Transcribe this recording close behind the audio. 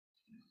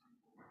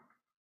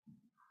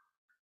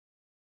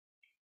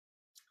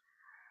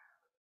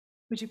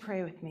Would you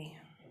pray with me?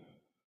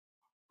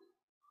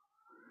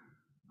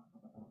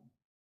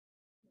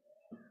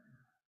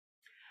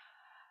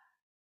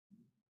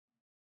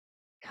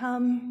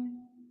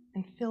 Come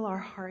and fill our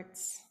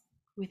hearts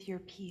with your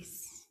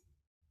peace.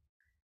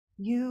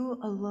 You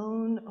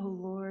alone, O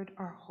Lord,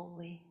 are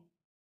holy.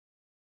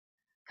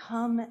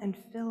 Come and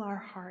fill our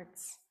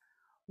hearts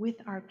with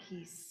our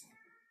peace.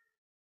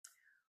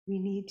 We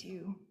need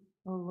you,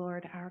 O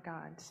Lord, our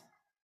God.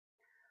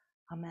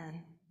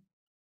 Amen.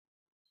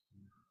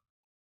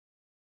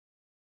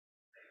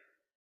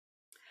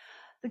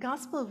 The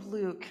Gospel of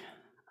Luke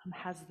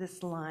has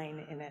this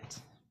line in it.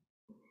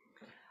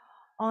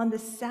 On the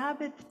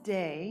Sabbath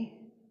day,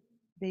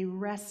 they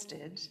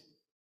rested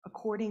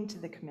according to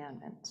the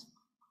commandment.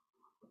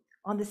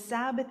 On the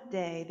Sabbath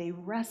day, they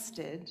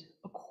rested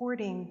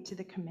according to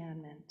the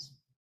commandment.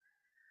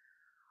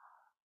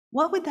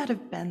 What would that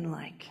have been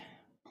like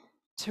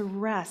to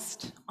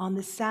rest on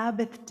the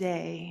Sabbath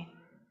day,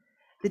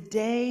 the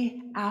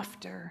day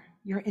after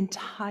your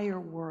entire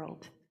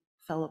world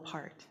fell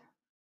apart?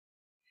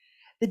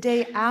 The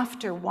day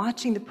after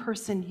watching the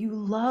person you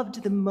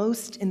loved the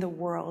most in the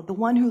world, the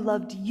one who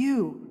loved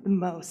you the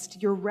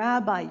most, your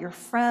rabbi, your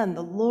friend,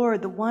 the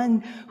Lord, the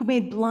one who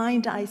made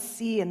blind eyes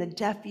see and the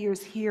deaf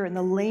ears hear and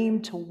the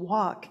lame to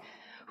walk,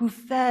 who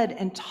fed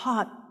and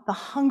taught the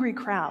hungry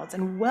crowds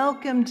and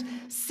welcomed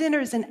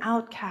sinners and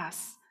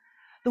outcasts,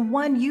 the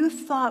one you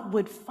thought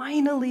would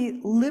finally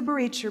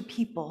liberate your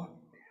people,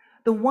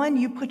 the one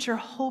you put your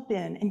hope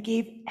in and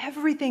gave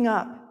everything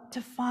up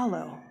to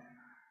follow.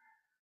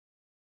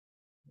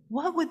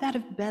 What would that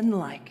have been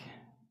like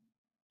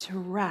to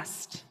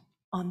rest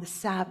on the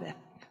Sabbath,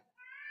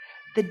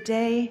 the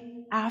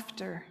day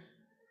after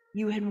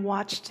you had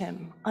watched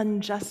him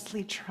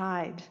unjustly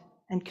tried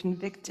and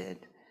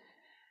convicted,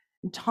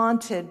 and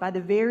taunted by the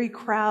very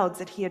crowds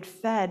that he had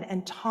fed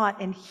and taught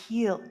and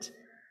healed,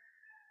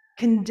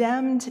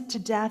 condemned to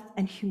death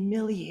and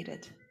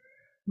humiliated,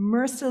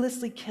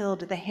 mercilessly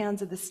killed at the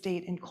hands of the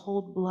state in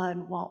cold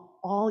blood while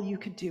all you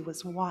could do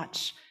was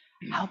watch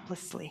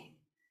helplessly?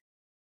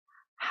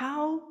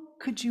 How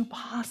could you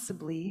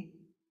possibly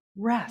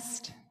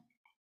rest?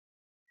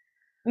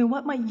 I mean,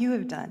 what might you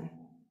have done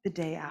the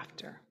day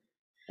after?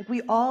 Like,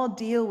 we all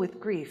deal with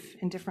grief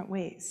in different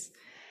ways.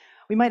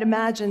 We might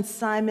imagine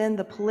Simon,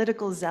 the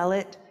political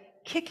zealot,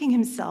 kicking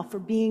himself for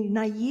being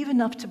naive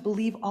enough to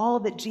believe all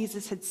that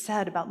Jesus had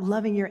said about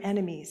loving your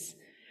enemies,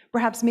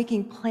 perhaps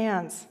making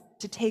plans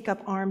to take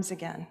up arms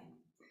again.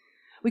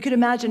 We could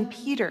imagine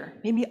Peter,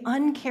 maybe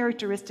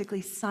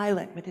uncharacteristically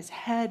silent with his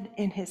head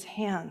in his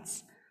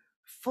hands,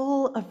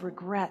 full of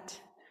regret,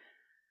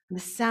 and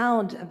the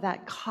sound of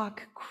that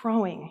cock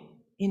crowing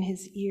in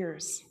his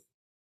ears.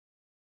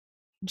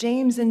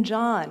 James and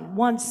John,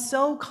 once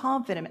so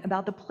confident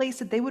about the place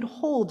that they would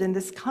hold in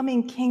this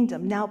coming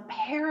kingdom, now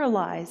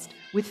paralyzed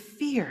with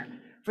fear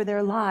for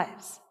their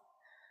lives.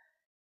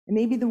 And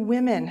maybe the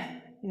women,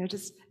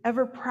 just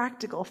ever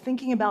practical,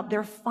 thinking about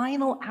their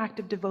final act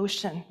of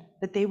devotion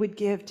that they would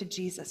give to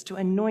Jesus to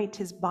anoint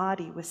his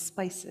body with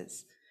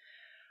spices.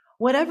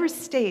 Whatever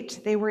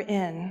state they were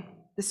in,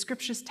 the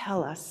scriptures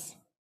tell us,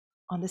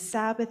 on the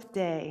Sabbath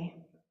day,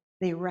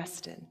 they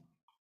rested.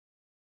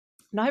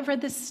 Now, I've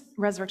read this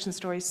resurrection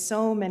story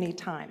so many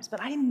times, but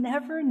I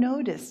never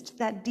noticed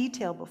that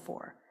detail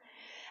before.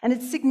 And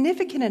it's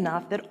significant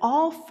enough that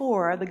all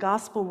four of the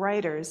gospel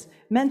writers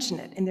mention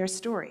it in their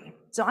story.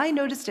 So I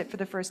noticed it for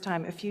the first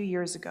time a few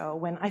years ago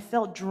when I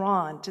felt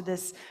drawn to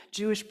this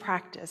Jewish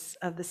practice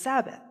of the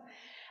Sabbath.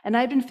 And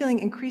I'd been feeling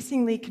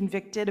increasingly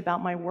convicted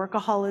about my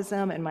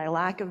workaholism and my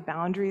lack of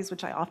boundaries,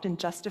 which I often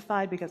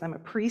justified because I'm a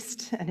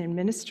priest and in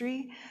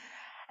ministry.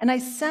 And I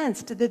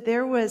sensed that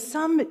there was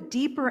some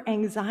deeper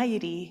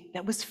anxiety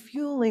that was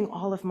fueling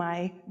all of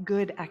my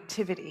good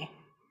activity.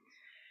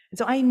 And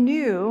so I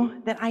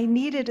knew that I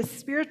needed a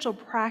spiritual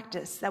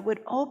practice that would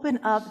open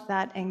up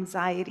that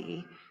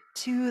anxiety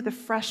to the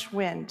fresh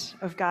wind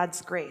of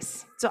God's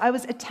grace. So I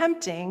was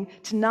attempting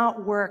to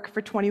not work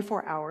for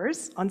 24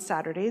 hours on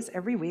Saturdays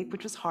every week,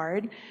 which was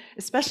hard,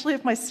 especially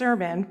if my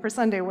sermon for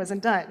Sunday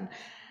wasn't done.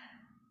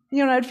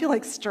 I'd feel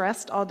like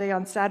stressed all day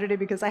on Saturday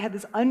because I had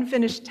this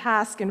unfinished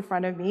task in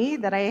front of me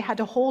that I had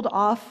to hold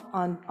off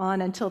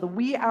on until the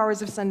wee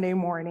hours of Sunday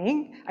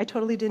morning. I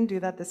totally didn't do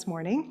that this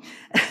morning.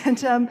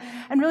 And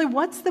really,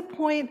 what's the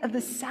point of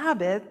the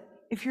Sabbath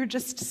if you're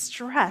just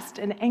stressed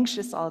and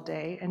anxious all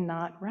day and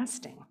not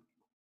resting?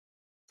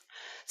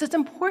 So it's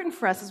important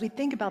for us as we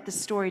think about this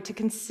story to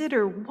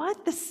consider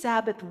what the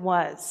Sabbath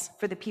was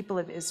for the people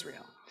of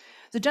Israel.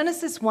 So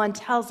Genesis 1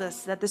 tells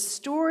us that the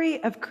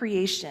story of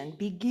creation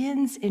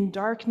begins in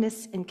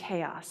darkness and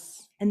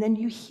chaos. And then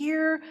you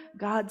hear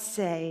God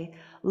say,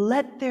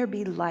 "Let there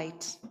be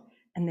light,"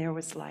 and there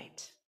was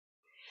light.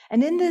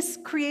 And in this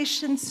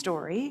creation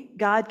story,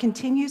 God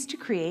continues to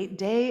create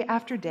day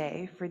after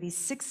day for these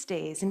 6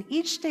 days. And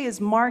each day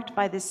is marked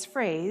by this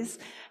phrase,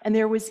 "And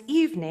there was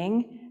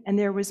evening and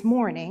there was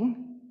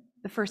morning,"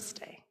 the first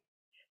day.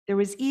 There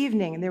was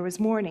evening and there was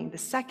morning, the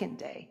second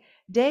day.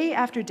 Day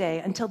after day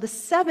until the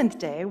seventh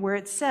day, where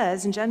it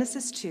says in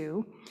Genesis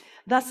 2,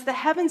 Thus the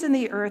heavens and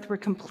the earth were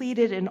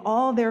completed in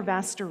all their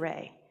vast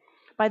array.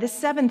 By the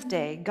seventh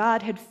day,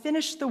 God had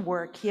finished the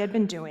work he had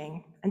been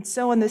doing, and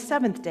so on the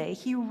seventh day,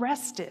 he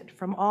rested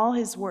from all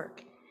his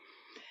work.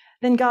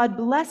 Then God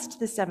blessed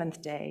the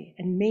seventh day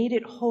and made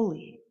it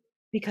holy,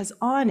 because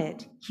on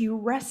it he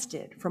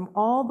rested from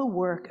all the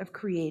work of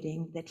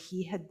creating that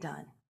he had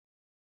done.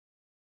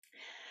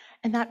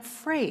 And that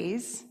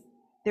phrase,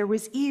 there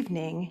was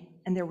evening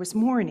and there was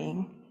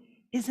morning,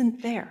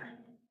 isn't there.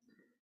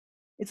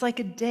 It's like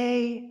a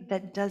day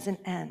that doesn't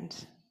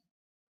end.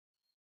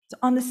 So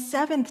on the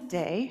seventh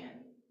day,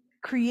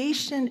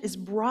 creation is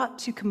brought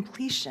to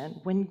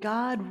completion when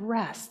God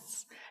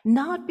rests,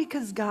 not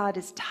because God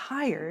is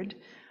tired,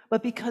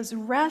 but because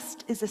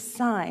rest is a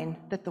sign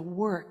that the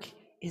work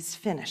is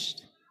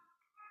finished.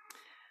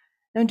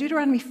 Now in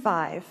Deuteronomy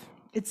 5,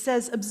 it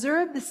says,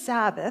 "Observe the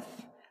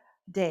Sabbath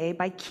day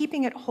by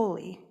keeping it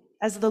holy,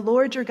 as the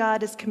Lord your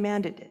God has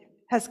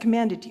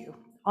commanded you.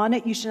 On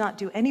it you shall not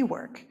do any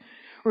work.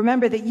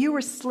 Remember that you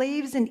were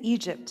slaves in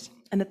Egypt,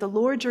 and that the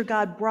Lord your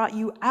God brought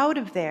you out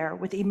of there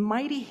with a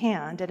mighty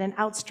hand and an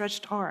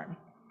outstretched arm.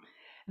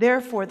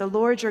 Therefore the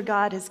Lord your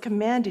God has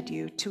commanded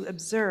you to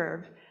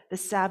observe the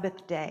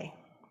Sabbath day."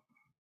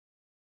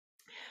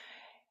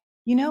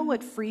 You know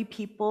what free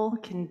people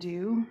can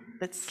do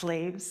that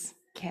slaves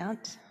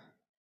can't?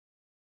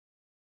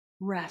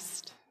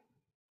 Rest.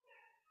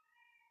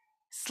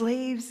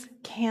 Slaves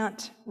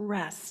can't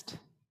rest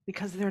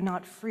because they're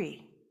not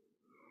free.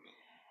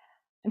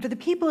 And for the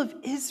people of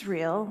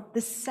Israel,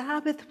 the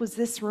Sabbath was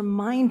this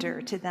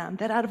reminder to them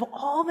that out of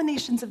all the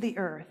nations of the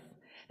earth,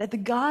 that the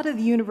God of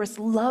the universe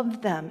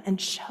loved them and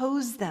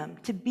chose them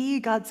to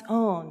be God's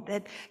own,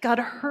 that God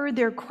heard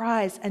their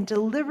cries and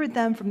delivered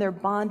them from their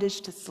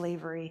bondage to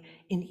slavery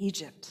in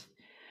Egypt.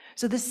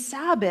 So the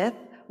Sabbath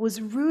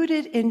was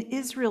rooted in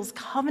Israel's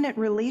covenant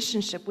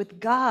relationship with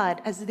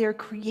God as their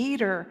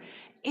creator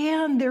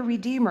and their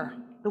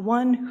redeemer, the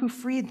one who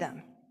freed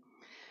them.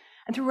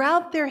 And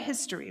throughout their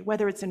history,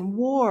 whether it's in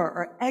war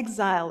or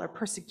exile or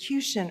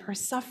persecution or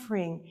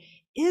suffering,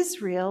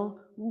 Israel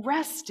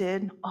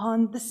rested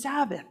on the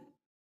Sabbath.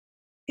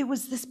 It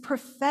was this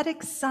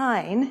prophetic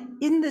sign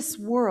in this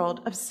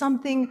world of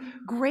something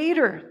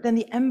greater than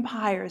the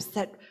empires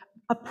that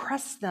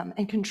oppressed them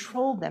and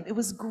controlled them. It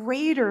was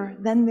greater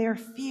than their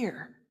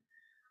fear.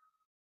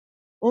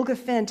 Olga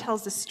Finn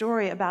tells a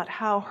story about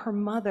how her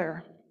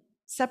mother,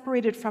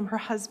 separated from her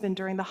husband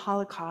during the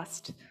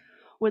Holocaust,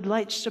 would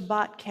light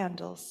Shabbat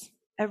candles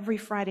every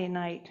Friday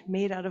night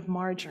made out of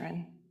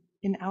margarine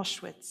in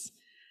Auschwitz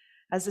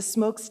as the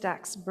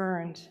smokestacks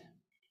burned.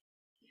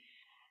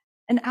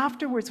 And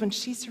afterwards, when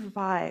she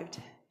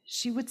survived,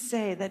 she would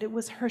say that it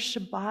was her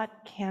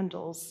Shabbat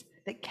candles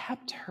that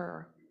kept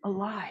her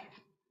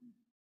alive.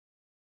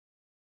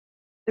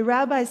 The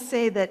rabbis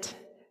say that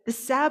the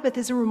Sabbath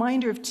is a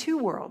reminder of two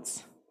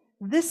worlds,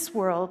 this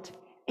world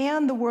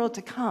and the world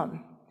to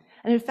come.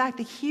 And in fact,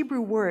 the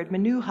Hebrew word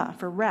menuha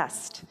for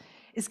rest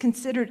is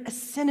considered a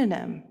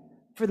synonym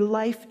for the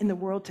life in the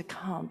world to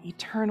come,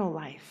 eternal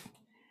life.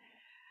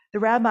 The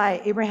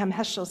rabbi Abraham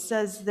Heschel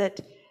says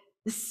that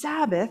the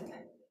Sabbath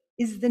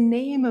is the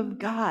name of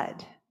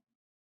God.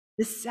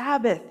 The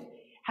Sabbath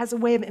has a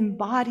way of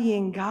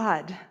embodying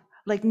God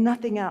like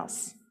nothing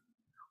else.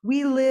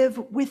 We live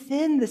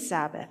within the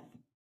Sabbath.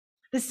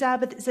 The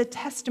Sabbath is a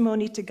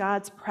testimony to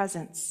God's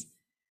presence.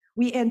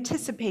 We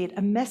anticipate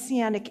a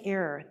messianic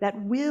era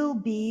that will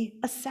be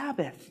a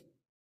Sabbath,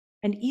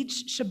 and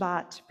each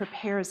Shabbat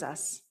prepares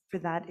us for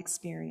that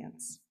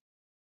experience.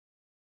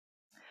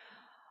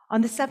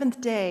 On the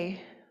seventh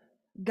day,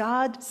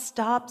 God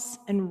stops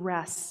and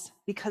rests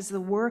because the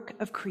work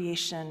of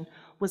creation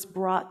was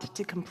brought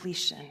to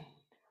completion.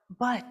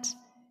 But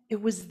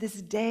it was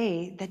this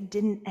day that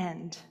didn't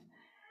end.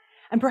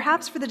 And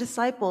perhaps for the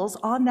disciples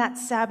on that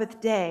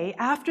Sabbath day,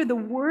 after the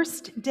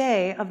worst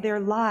day of their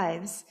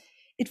lives,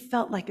 it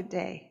felt like a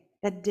day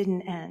that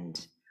didn't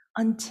end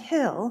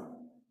until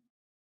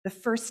the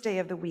first day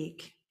of the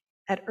week.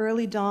 At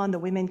early dawn, the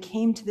women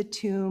came to the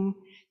tomb,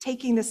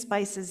 taking the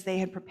spices they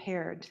had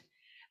prepared.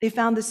 They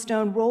found the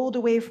stone rolled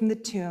away from the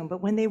tomb,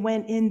 but when they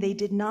went in, they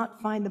did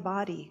not find the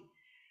body.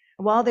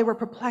 While they were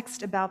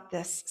perplexed about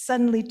this,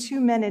 suddenly two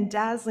men in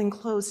dazzling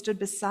clothes stood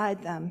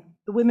beside them.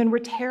 The women were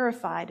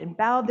terrified and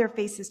bowed their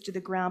faces to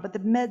the ground, but the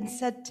men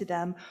said to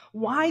them,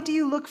 "Why do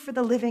you look for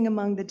the living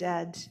among the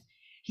dead?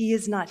 He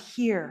is not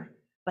here,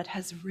 but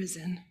has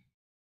risen."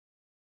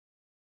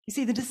 You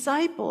see, the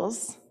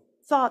disciples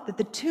thought that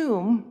the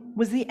tomb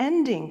was the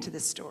ending to the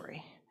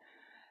story.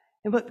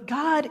 But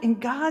God, in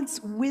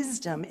God's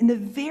wisdom, in the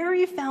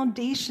very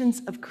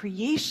foundations of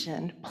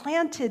creation,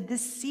 planted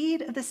this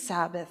seed of the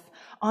Sabbath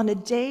on a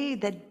day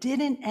that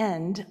didn't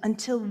end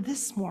until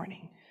this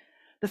morning,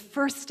 the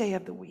first day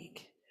of the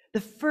week,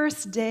 the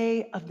first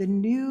day of the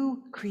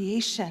new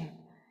creation.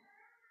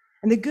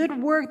 And the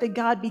good work that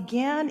God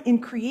began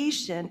in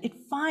creation,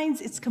 it finds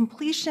its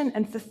completion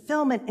and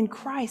fulfillment in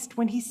Christ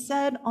when he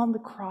said on the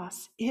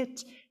cross,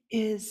 "It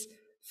is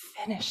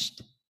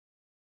finished."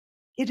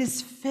 It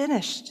is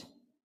finished.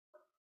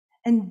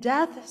 and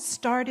death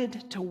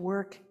started to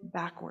work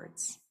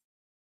backwards.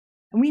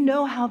 And we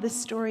know how this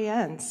story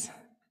ends.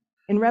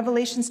 In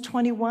Revelations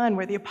 21,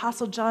 where the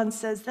Apostle John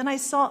says, "Then I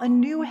saw a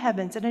new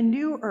heavens and a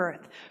new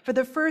earth, for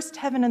the first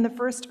heaven and the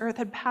first earth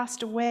had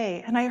passed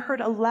away. And I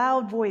heard a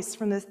loud voice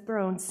from the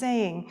throne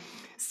saying,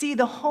 'See,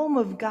 the home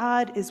of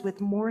God is with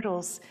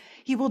mortals.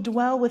 He will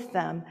dwell with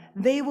them.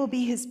 They will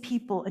be his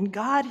people, and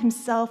God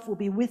himself will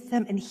be with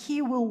them, and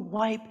he will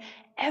wipe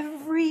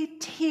every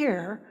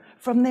tear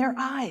from their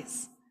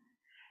eyes.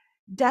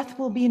 Death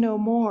will be no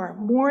more.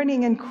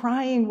 Mourning and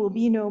crying will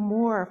be no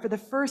more, for the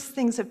first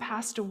things have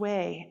passed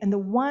away.' And the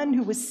one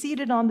who was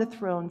seated on the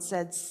throne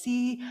said,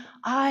 'See,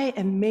 I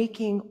am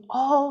making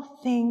all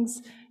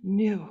things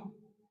new.'"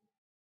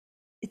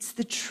 It's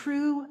the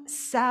true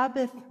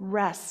Sabbath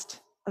rest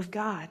of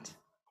God.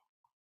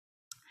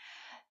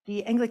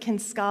 The Anglican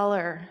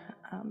scholar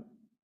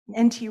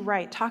N.T.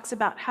 Wright talks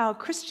about how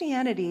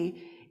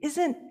Christianity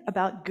isn't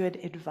about good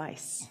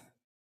advice.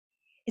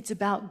 It's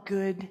about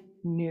good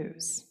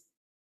news.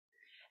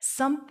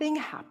 Something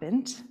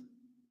happened.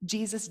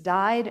 Jesus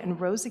died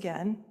and rose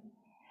again.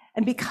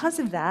 And because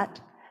of that,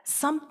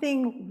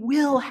 something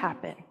will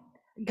happen.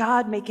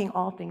 God making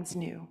all things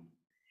new.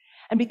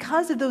 And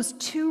because of those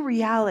two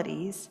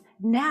realities,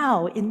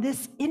 now in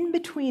this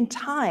in-between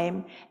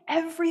time,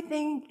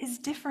 everything is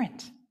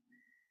different.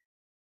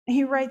 And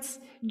he writes,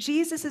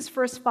 Jesus'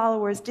 first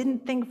followers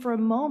didn't think for a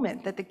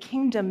moment that the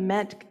kingdom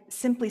meant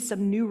simply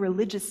some new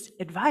religious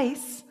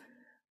advice,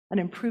 an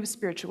improved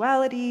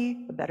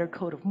spirituality, a better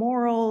code of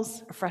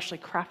morals, a freshly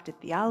crafted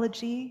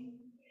theology.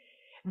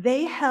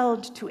 They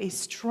held to a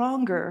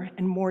stronger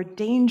and more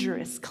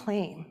dangerous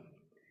claim.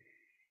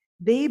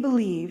 They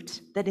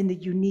believed that in the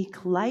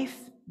unique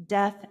life,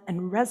 death,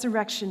 and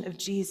resurrection of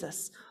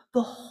Jesus,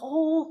 the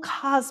whole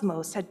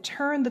cosmos had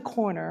turned the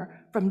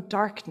corner from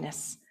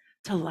darkness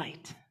to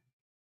light.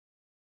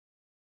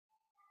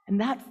 And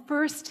that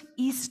first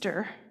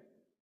Easter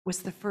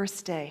was the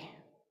first day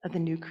of the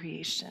new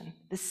creation,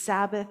 the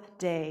Sabbath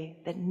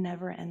day that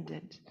never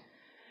ended.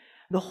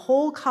 The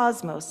whole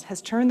cosmos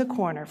has turned the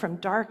corner from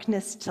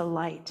darkness to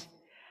light.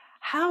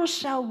 How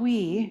shall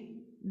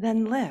we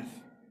then live?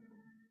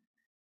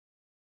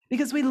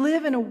 Because we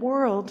live in a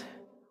world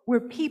where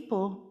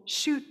people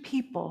shoot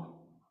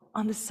people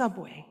on the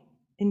subway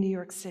in New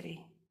York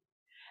City,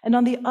 and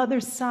on the other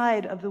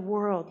side of the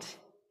world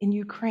in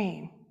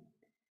Ukraine.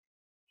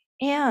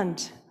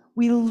 And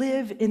we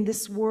live in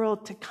this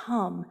world to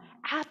come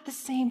at the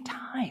same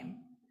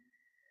time.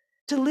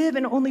 To live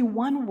in only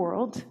one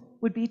world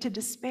would be to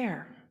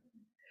despair.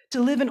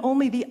 To live in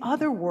only the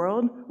other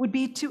world would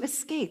be to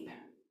escape.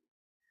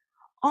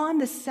 On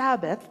the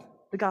Sabbath,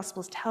 the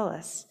Gospels tell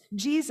us,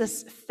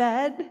 Jesus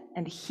fed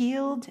and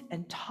healed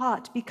and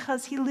taught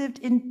because he lived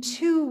in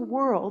two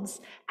worlds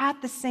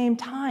at the same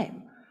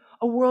time,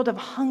 a world of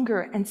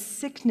hunger and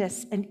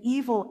sickness and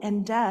evil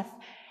and death,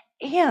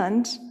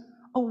 and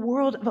a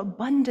world of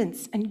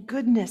abundance and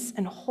goodness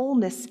and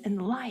wholeness and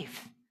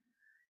life.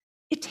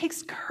 It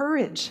takes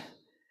courage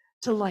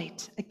to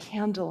light a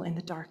candle in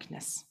the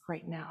darkness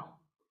right now.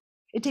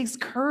 It takes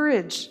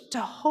courage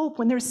to hope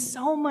when there's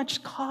so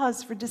much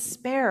cause for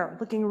despair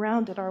looking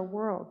around at our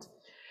world.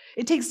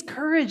 It takes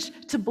courage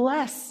to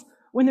bless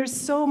when there's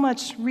so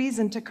much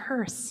reason to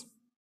curse.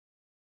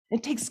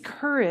 It takes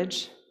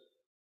courage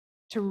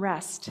to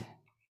rest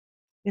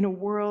in a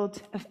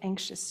world of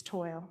anxious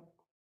toil.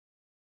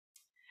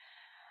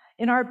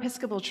 In our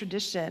Episcopal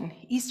tradition,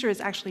 Easter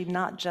is actually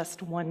not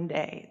just one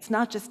day. It's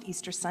not just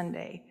Easter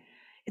Sunday.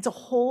 It's a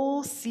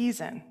whole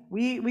season.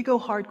 We go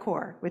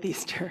hardcore with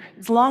Easter.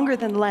 It's longer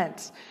than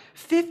Lent,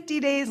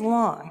 50 days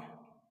long.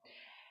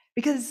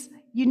 Because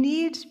you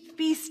need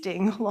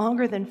feasting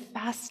longer than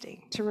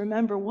fasting to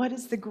remember what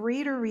is the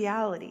greater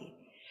reality.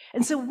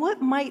 And so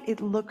what might it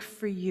look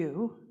for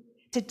you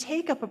to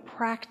take up a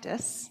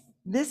practice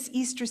this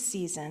Easter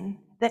season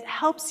that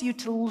helps you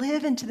to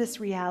live into this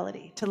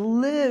reality, to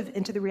live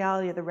into the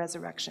reality of the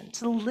resurrection,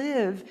 to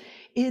live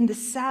in the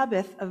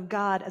Sabbath of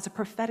God as a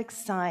prophetic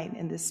sign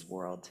in this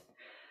world,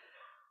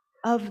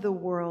 of the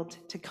world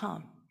to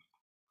come?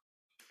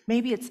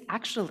 Maybe it's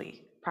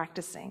actually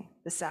practicing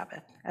the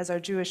Sabbath, as our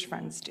Jewish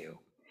friends do.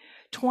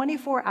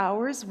 24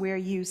 hours where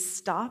you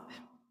stop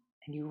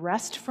and you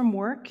rest from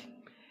work,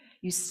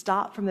 you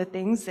stop from the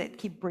things that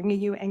keep bringing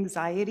you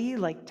anxiety,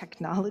 like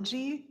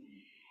technology,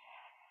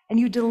 and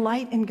you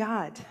delight in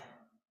God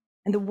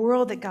and the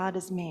world that God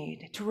has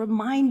made, to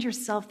remind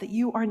yourself that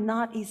you are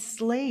not a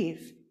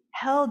slave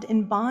held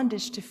in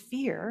bondage to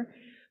fear,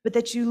 but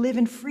that you live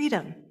in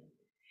freedom.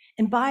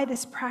 And by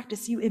this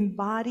practice, you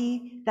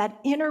embody that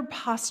inner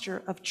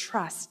posture of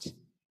trust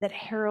that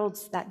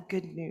heralds that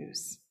good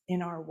news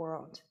in our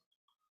world.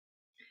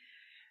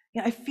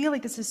 I feel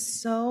like this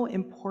is so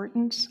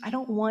important. I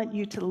don't want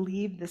you to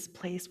leave this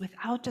place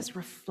without just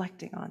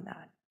reflecting on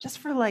that, just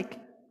for like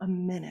a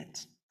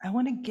minute. I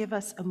want to give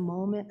us a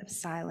moment of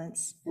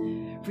silence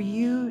for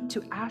you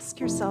to ask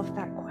yourself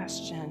that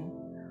question.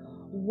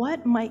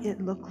 What might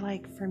it look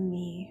like for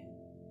me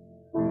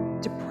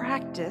to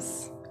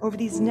practice over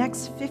these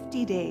next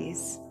 50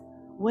 days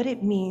what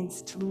it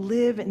means to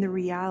live in the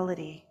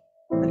reality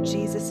of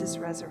Jesus'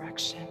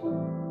 resurrection.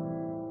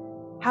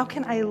 How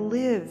can I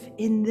live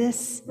in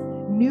this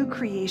new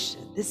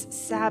creation, this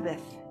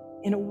Sabbath,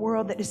 in a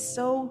world that is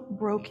so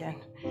broken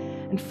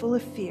and full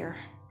of fear,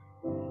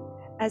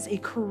 as a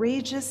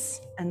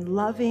courageous and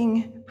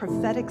loving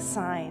prophetic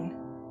sign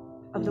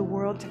of the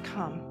world to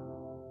come?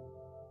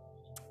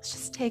 Let's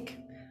just take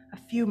a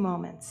few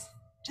moments.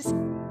 Just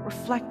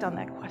reflect on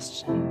that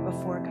question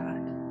before God.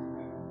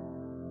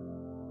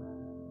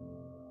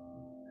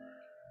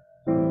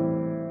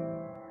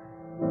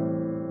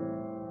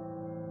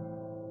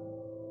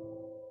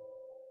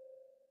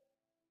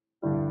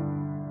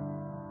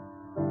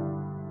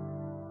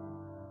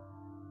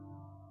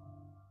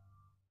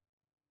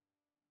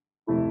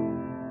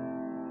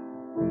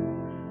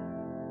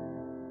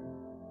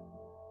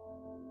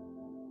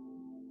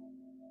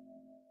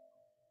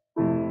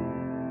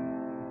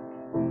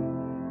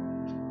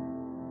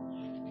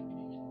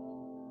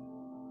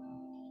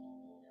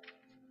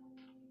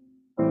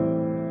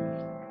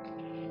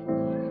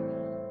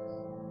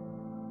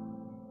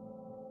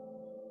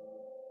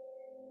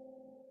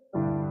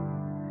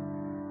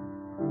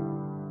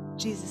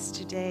 Jesus,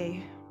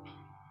 today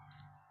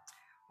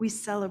we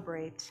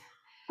celebrate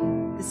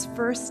this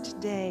first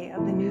day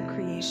of the new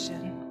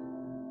creation.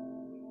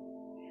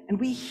 And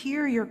we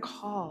hear your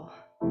call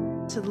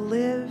to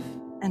live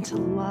and to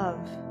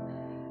love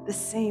the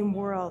same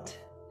world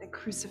that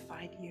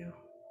crucified you.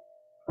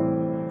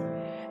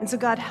 And so,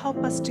 God,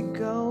 help us to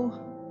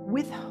go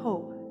with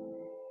hope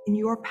in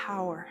your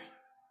power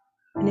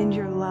and in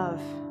your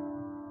love,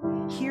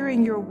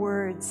 hearing your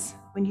words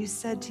when you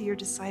said to your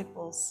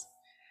disciples,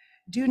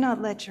 "Do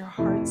not let your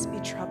hearts be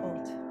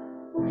troubled.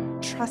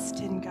 Trust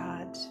in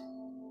God.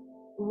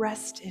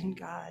 Rest in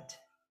God.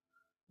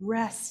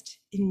 Rest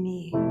in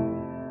me.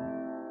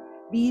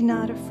 Be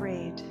not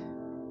afraid,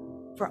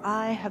 for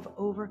I have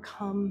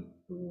overcome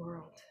the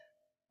world."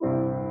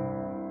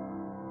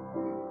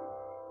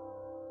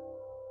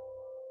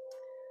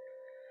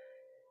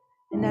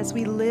 And as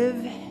we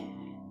live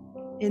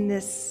in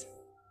this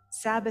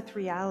Sabbath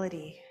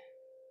reality,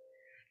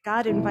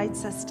 God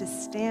invites us to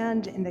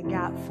stand in the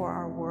gap for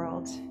our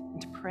world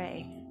and to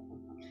pray.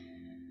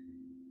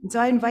 And so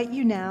I invite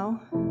you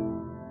now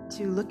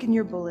to look in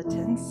your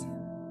bulletins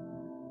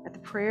at the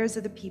prayers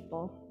of the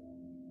people.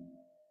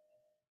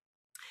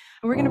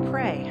 And we're going to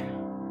pray.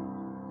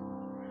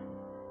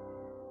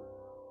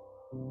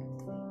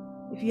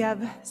 If you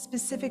have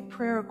specific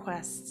prayer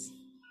requests,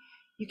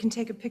 you can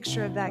take a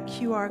picture of that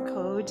QR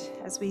code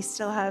as we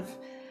still have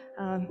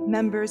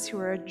members who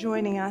are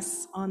joining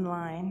us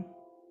online.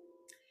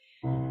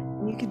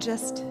 And you could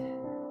just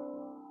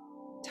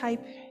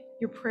type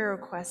your prayer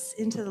requests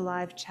into the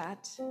live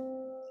chat,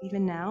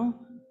 even now.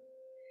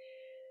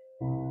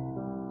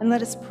 And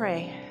let us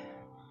pray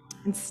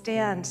and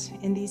stand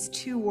in these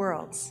two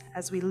worlds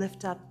as we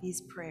lift up these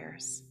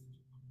prayers.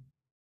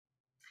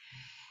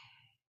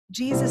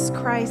 Jesus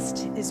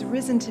Christ is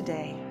risen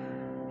today,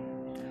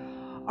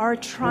 our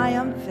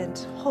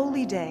triumphant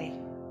holy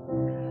day.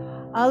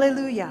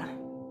 Alleluia.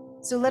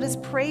 So let us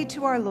pray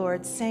to our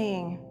Lord,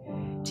 saying,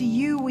 "To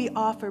you we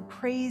offer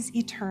praise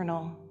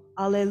eternal.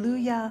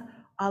 Alleluia,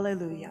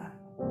 alleluia."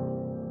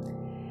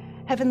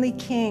 Heavenly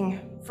King,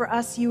 for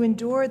us you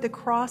endured the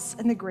cross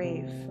and the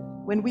grave.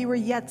 When we were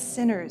yet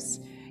sinners,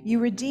 you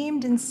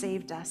redeemed and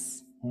saved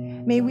us.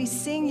 May we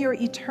sing your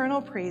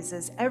eternal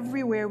praises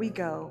everywhere we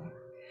go.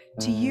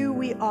 To you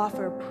we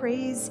offer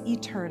praise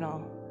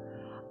eternal.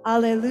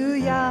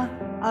 Alleluia,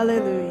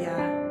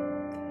 alleluia.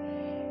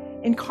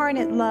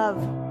 Incarnate love,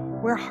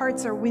 where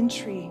hearts are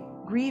wintry,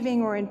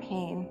 grieving or in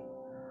pain,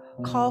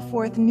 call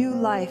forth new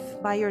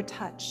life by your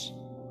touch.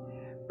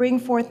 Bring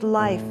forth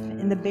life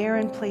in the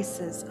barren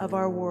places of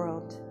our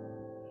world.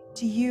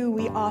 To you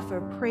we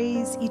offer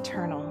praise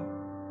eternal.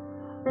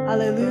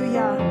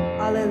 Alleluia,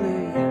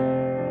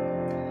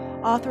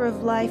 alleluia. Author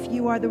of life,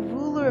 you are the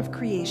ruler of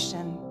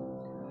creation.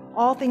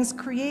 All things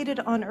created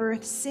on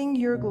earth sing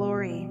your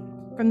glory.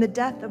 From the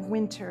death of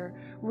winter,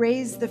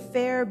 raise the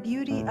fair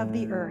beauty of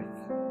the earth.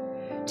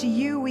 To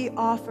you we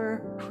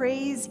offer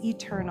praise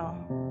eternal.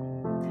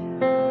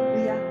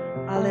 Alleluia,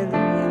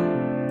 alleluia.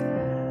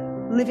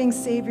 Living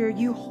Savior,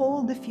 you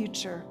hold the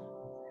future.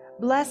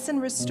 Bless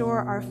and restore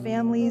our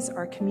families,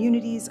 our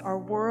communities, our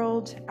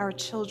world, our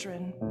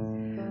children.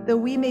 Though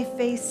we may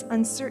face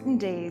uncertain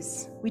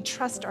days, we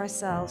trust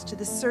ourselves to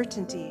the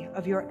certainty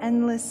of your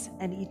endless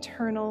and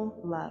eternal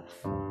love.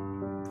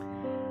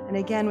 And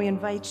again, we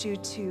invite you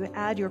to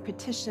add your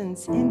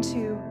petitions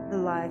into the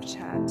live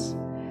chat.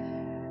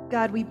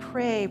 God, we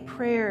pray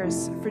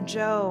prayers for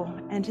Joe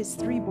and his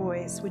 3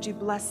 boys. Would you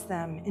bless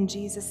them in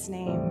Jesus'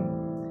 name?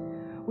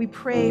 We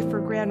pray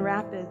for Grand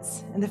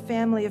Rapids and the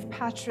family of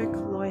Patrick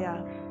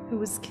Loya, who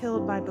was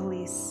killed by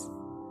police.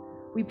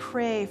 We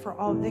pray for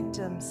all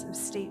victims of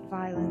state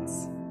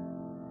violence.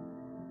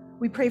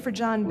 We pray for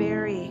John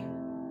Barry,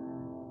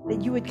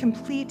 that you would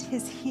complete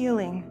his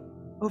healing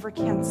over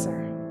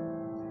cancer.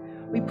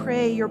 We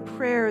pray your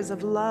prayers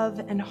of love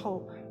and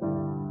hope.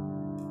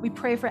 We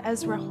pray for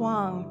Ezra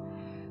Huang,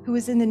 who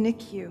is in the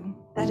NICU,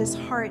 that his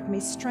heart may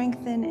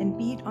strengthen and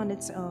beat on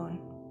its own.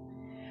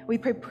 We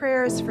pray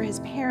prayers for his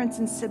parents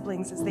and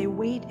siblings as they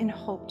wait in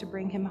hope to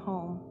bring him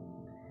home.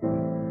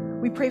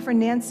 We pray for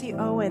Nancy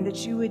Owen,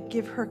 that you would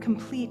give her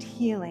complete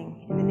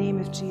healing in the name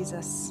of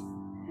Jesus.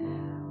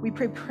 We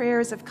pray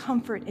prayers of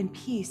comfort and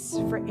peace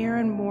for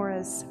Erin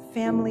Mora's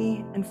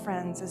family and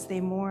friends as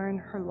they mourn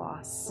her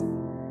loss.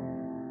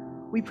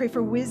 We pray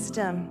for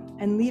wisdom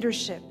and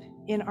leadership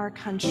in our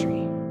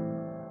country.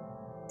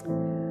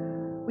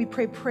 We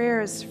pray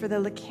prayers for the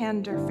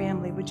Lakander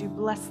family. Would you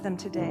bless them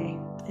today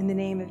in the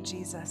name of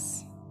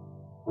Jesus?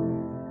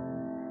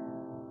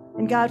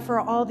 And God, for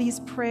all these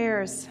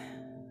prayers,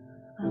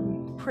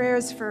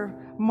 prayers for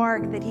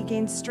Mark, that he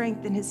gains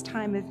strength in his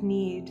time of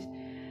need.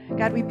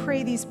 God, we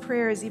pray these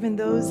prayers, even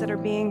those that are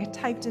being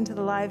typed into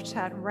the live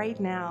chat right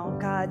now,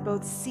 God,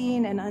 both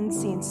seen and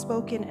unseen,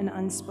 spoken and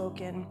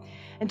unspoken.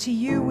 And to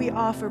you we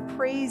offer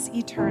praise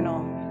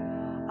eternal.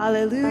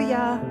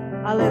 Alleluia,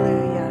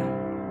 alleluia.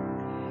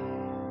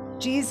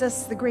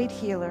 Jesus, the great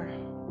healer,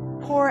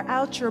 pour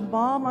out your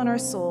balm on our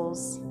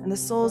souls and the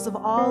souls of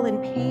all in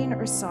pain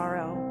or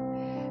sorrow.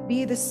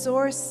 Be the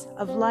source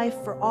of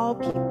life for all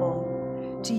people.